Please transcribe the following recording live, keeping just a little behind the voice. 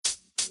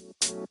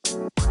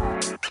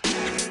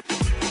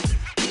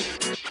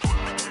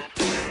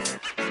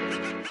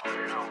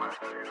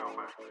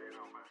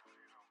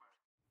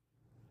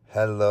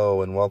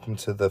Hello, and welcome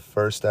to the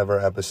first ever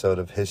episode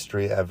of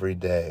History Every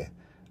Day,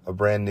 a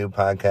brand new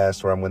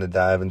podcast where I'm going to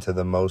dive into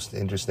the most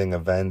interesting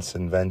events,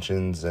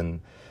 inventions,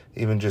 and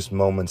even just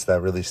moments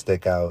that really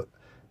stick out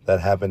that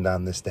happened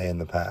on this day in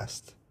the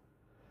past.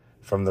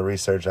 From the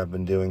research I've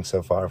been doing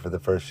so far for the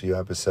first few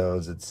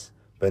episodes, it's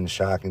been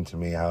shocking to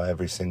me how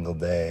every single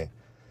day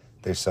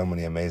there's so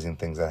many amazing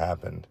things that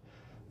happened.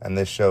 And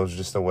this show is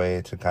just a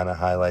way to kind of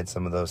highlight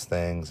some of those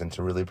things and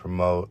to really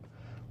promote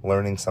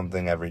learning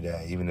something every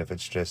day, even if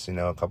it's just,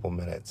 a couple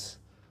minutes.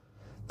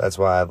 That's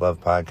why I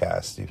love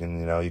podcasts. You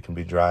can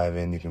be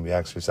driving, you can be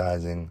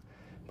exercising,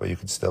 but you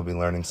could still be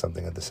learning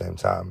something at the same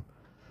time.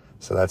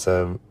 So that's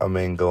a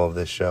main goal of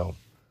this show.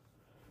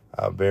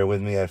 Bear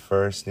with me at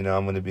first. I'm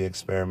going to be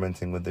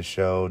experimenting with the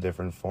show,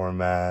 different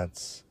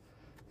formats,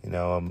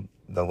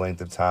 the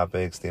length of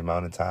topics, the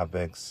amount of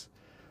topics.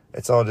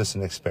 It's all just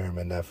an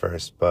experiment at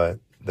first, but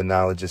the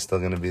knowledge is still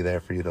going to be there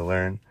for you to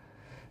learn.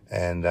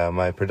 And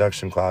my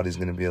production quality is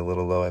going to be a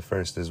little low at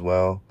first as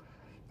well.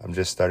 I'm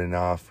just starting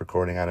off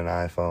recording on an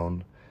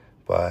iPhone.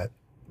 But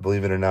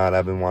believe it or not,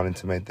 I've been wanting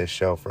to make this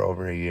show for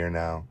over a year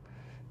now.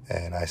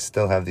 And I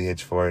still have the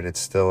itch for it. It's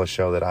still a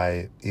show that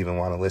I even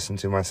want to listen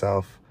to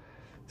myself.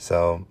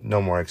 So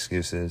no more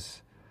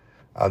excuses.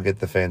 I'll get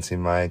the fancy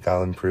mic.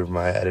 I'll improve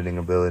my editing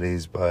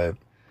abilities. But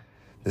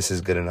this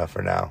is good enough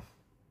for now.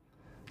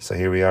 So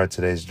here we are.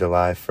 Today's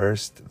July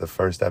 1st, the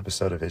first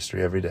episode of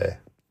History Every Day.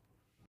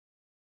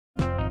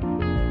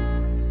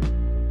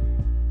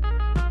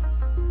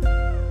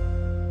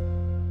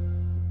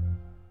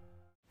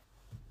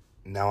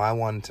 Now, I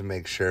wanted to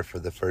make sure for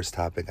the first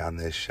topic on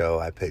this show,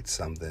 I picked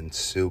something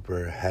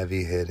super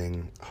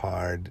heavy-hitting,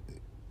 hard,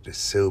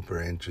 just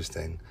super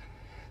interesting.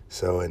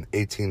 So in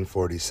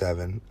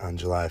 1847, on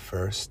July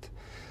 1st,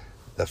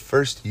 the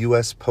first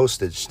U.S.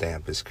 postage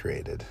stamp is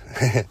created.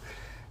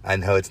 I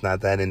know it's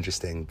not that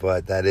interesting,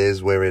 but that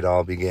is where it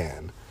all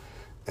began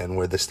and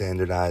where the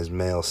standardized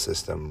mail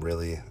system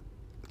really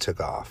took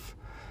off.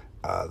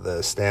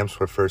 The stamps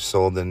were first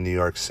sold in New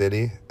York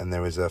City, and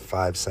there was a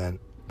 5-cent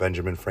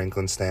Benjamin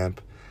Franklin stamp,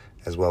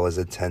 as well as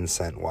a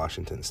 10-cent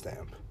Washington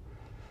stamp.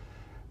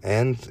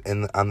 And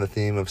on the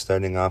theme of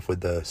starting off with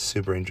the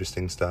super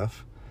interesting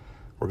stuff,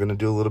 we're going to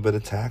do a little bit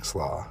of tax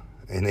law.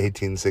 In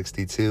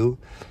 1862,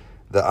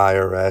 the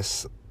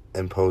IRS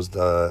imposed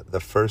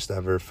the first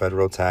ever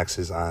federal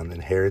taxes on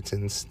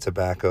inheritance,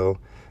 tobacco,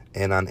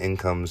 and on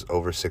incomes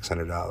over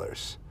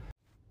 $600.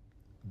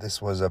 This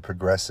was a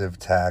progressive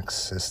tax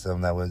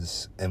system that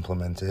was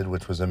implemented,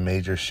 which was a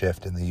major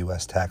shift in the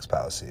U.S. tax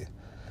policy.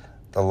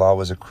 The law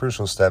was a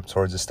crucial step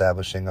towards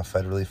establishing a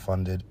federally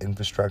funded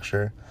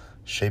infrastructure,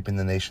 shaping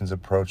the nation's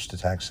approach to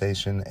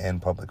taxation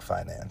and public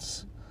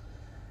finance.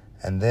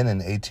 And then in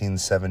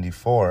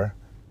 1874,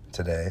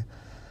 today,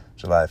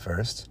 July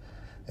 1st,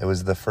 it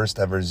was the first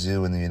ever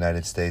zoo in the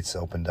United States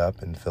opened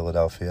up in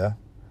Philadelphia.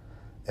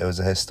 It was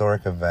a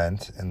historic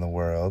event in the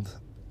world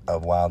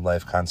of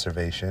wildlife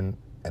conservation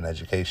and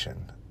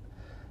education.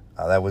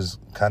 That was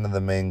kind of the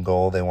main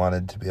goal. They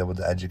wanted to be able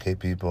to educate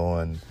people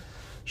and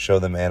show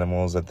them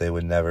animals that they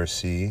would never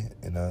see,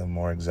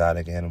 more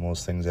exotic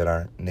animals, things that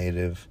aren't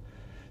native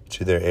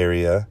to their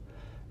area.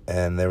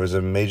 And there was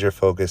a major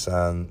focus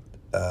on,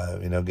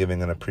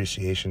 giving an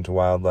appreciation to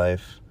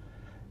wildlife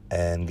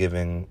and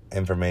giving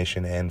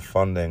information and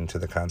funding to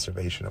the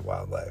conservation of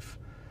wildlife.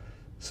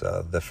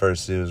 So the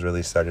first zoos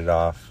really started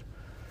off,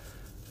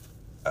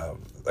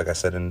 like I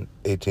said, in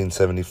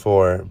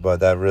 1874,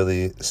 but that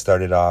really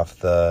started off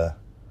the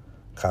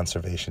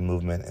conservation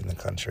movement in the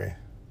country.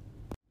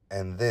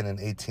 And then in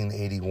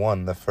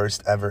 1881, the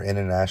first ever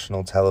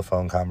international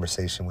telephone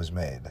conversation was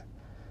made.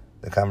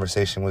 The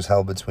conversation was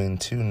held between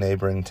two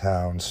neighboring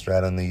towns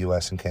straddling the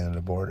U.S. and Canada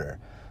border,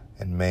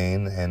 in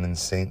Maine and in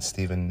St.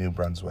 Stephen, New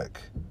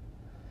Brunswick.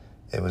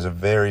 It was a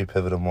very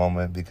pivotal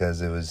moment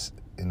because it was,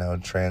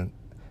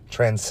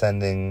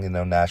 transcending,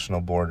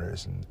 national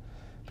borders, and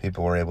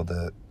people were able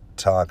to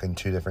talk in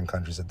two different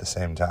countries at the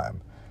same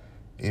time.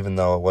 Even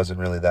though it wasn't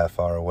really that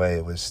far away,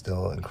 it was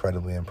still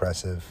incredibly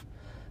impressive,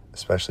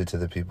 especially to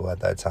the people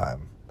at that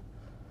time.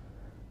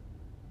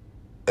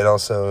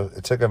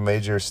 It took a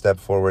major step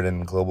forward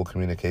in global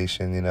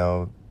communication.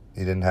 You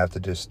didn't have to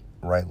just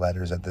write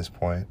letters at this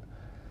point.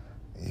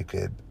 You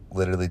could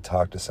literally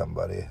talk to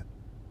somebody.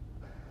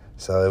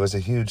 So it was a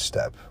huge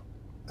step.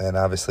 And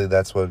obviously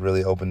that's what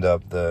really opened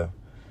up the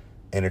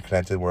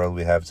interconnected world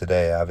we have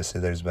today. Obviously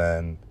there's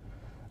been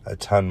a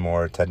ton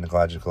more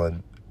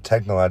technological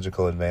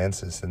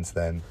advances since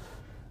then.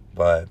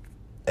 But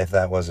if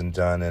that wasn't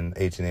done in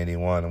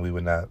 1881, we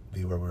would not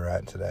be where we're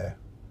at today.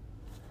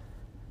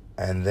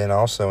 And then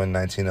also in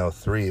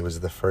 1903, it was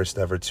the first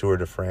ever Tour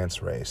de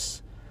France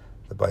race,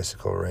 the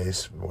bicycle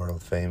race,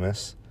 world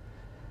famous.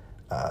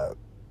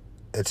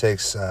 It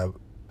takes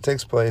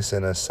place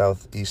in a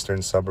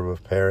southeastern suburb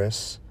of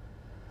Paris,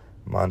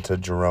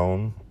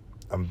 Montgeron.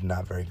 I'm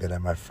not very good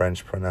at my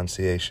French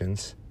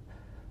pronunciations,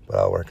 but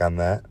I'll work on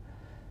that.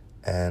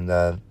 And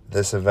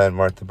this event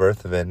marked the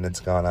birth of it, and it's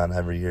gone on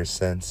every year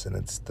since, and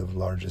it's the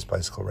largest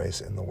bicycle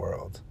race in the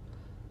world.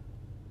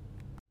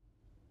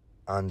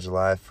 On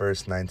July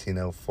 1st,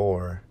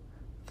 1904,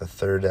 the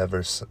third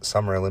ever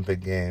Summer Olympic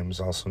Games,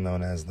 also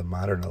known as the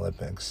Modern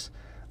Olympics,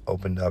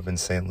 opened up in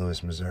St.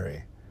 Louis,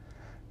 Missouri.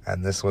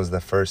 And this was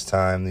the first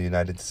time the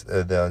United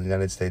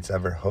States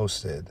ever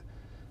hosted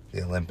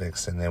the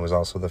Olympics, and it was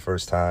also the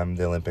first time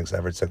the Olympics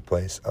ever took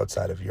place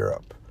outside of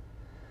Europe.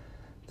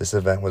 This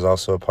event was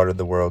also a part of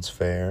the World's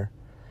Fair,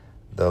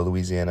 the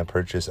Louisiana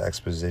Purchase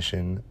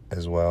Exposition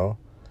as well,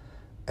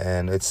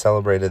 and it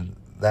celebrated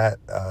the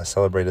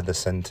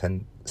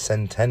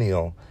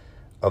centennial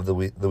of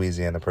the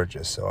Louisiana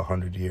Purchase, so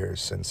 100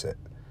 years since it.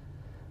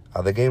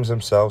 The games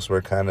themselves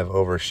were kind of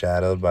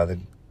overshadowed by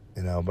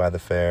the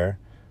fair,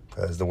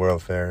 because the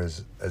World Fair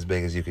is as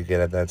big as you could get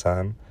at that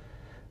time.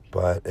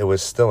 But it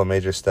was still a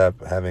major step,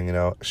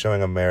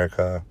 showing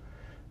America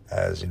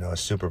as, a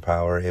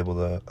superpower, able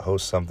to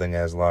host something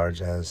as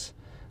large as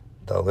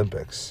the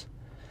Olympics.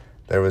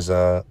 There was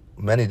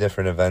many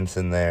different events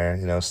in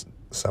there,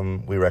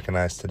 some we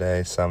recognize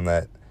today, some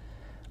that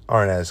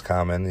aren't as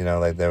common,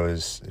 like there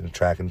was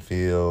track and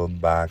field,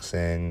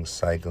 boxing,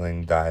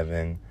 cycling,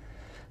 diving,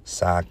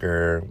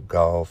 soccer,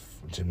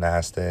 golf,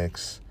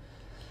 gymnastics.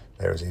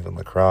 There was even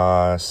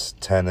lacrosse,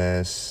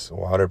 tennis,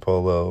 water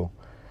polo,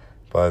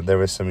 but there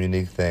was some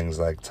unique things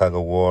like tug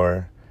of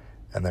war,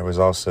 and there was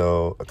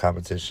also a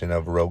competition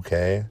of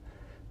roquet,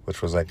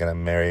 which was like an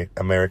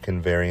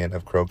American variant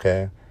of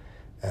croquet,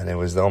 and it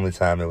was the only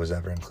time it was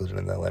ever included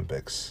in the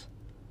Olympics.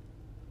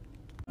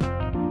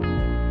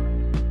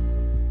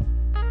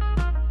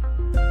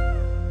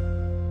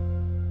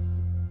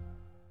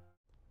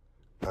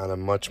 On a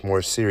much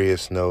more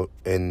serious note,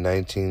 in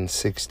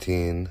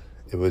 1916,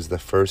 it was the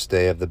first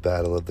day of the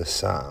Battle of the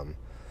Somme,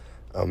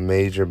 a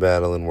major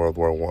battle in World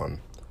War I.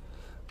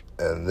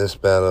 And this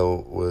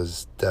battle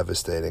was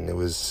devastating. It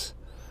was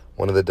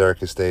one of the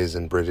darkest days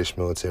in British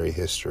military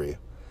history.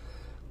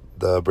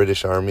 The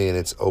British Army, in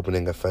its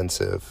opening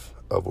offensive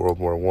of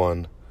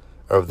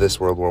this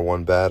World War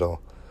I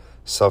battle,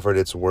 suffered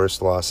its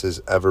worst losses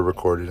ever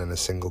recorded in a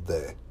single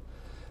day,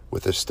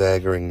 with a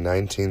staggering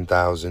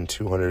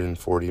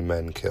 19,240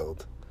 men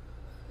killed.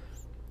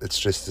 It's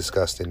just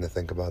disgusting to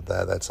think about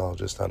that. That's all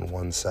just on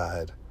one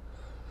side.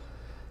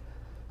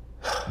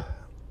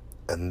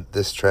 And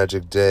this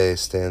tragic day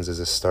stands as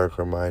a stark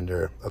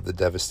reminder of the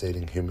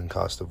devastating human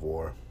cost of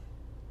war.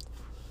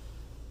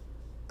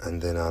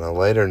 And then on a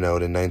lighter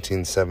note, in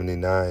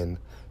 1979,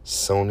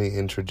 Sony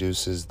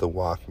introduces the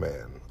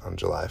Walkman on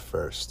July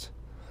 1st.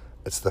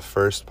 It's the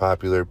first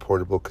popular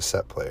portable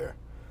cassette player.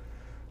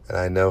 And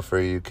I know for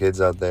you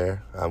kids out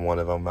there, I'm one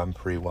of them, I'm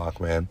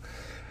pre-Walkman,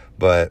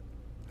 but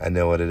I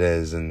know what it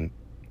is, and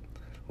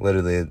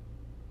literally,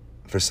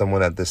 for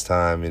someone at this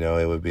time,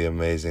 it would be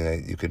amazing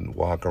that you could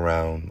walk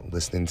around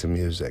listening to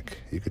music.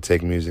 You could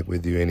take music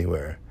with you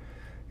anywhere.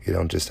 You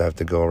don't just have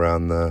to go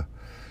around the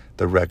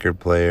record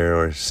player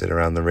or sit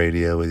around the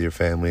radio with your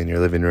family in your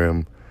living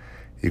room.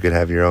 You could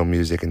have your own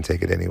music and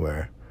take it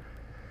anywhere.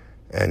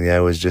 And yeah,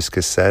 it was just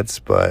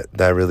cassettes, but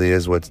that really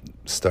is what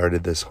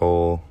started this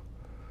whole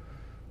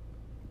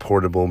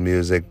portable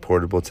music,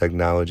 portable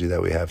technology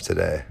that we have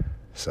today.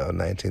 So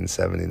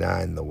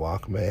 1979, the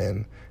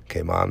Walkman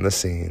came on the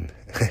scene.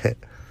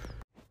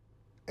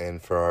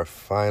 And for our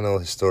final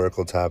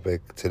historical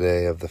topic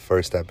today of the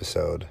first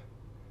episode,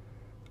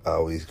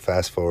 we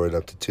fast forward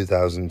up to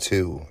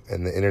 2002,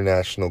 and the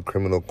International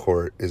Criminal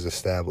Court is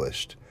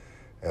established.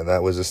 And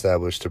that was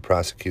established to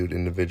prosecute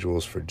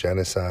individuals for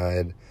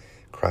genocide,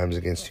 crimes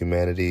against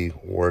humanity,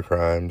 war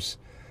crimes,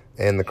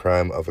 and the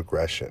crime of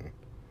aggression.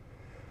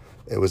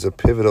 It was a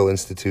pivotal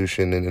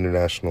institution in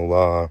international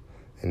law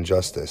and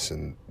justice,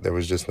 and there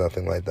was just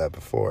nothing like that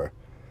before.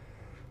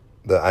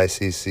 The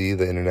ICC,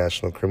 the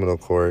International Criminal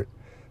Court,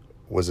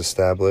 was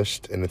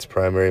established, and its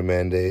primary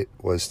mandate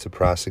was to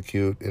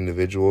prosecute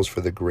individuals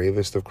for the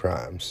gravest of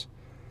crimes.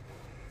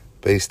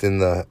 Based in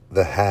the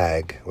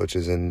Hague, which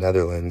is in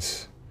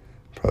Netherlands,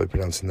 probably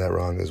pronouncing that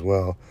wrong as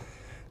well,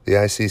 the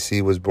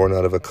ICC was born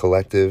out of a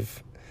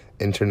collective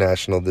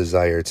international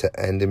desire to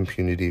end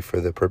impunity for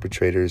the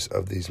perpetrators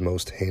of these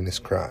most heinous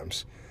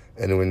crimes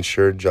and to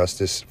ensure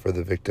justice for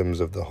the victims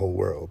of the whole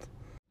world.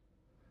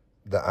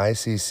 The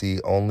ICC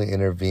only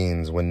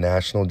intervenes when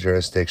national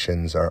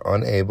jurisdictions are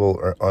unable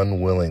or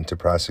unwilling to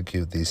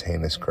prosecute these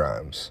heinous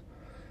crimes.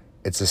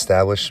 Its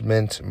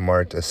establishment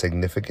marked a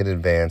significant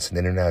advance in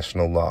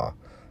international law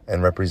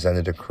and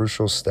represented a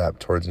crucial step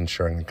towards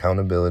ensuring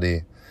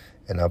accountability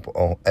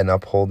and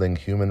upholding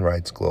human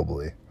rights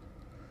globally.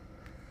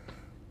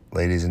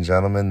 Ladies and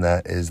gentlemen,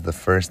 that is the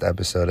first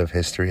episode of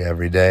History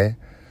Every Day.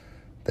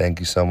 Thank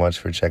you so much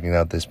for checking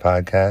out this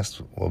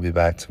podcast. We'll be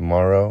back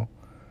tomorrow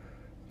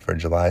for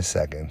July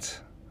 2nd.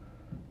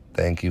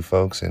 Thank you,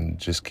 folks, and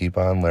just keep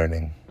on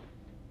learning.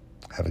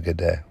 Have a good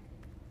day.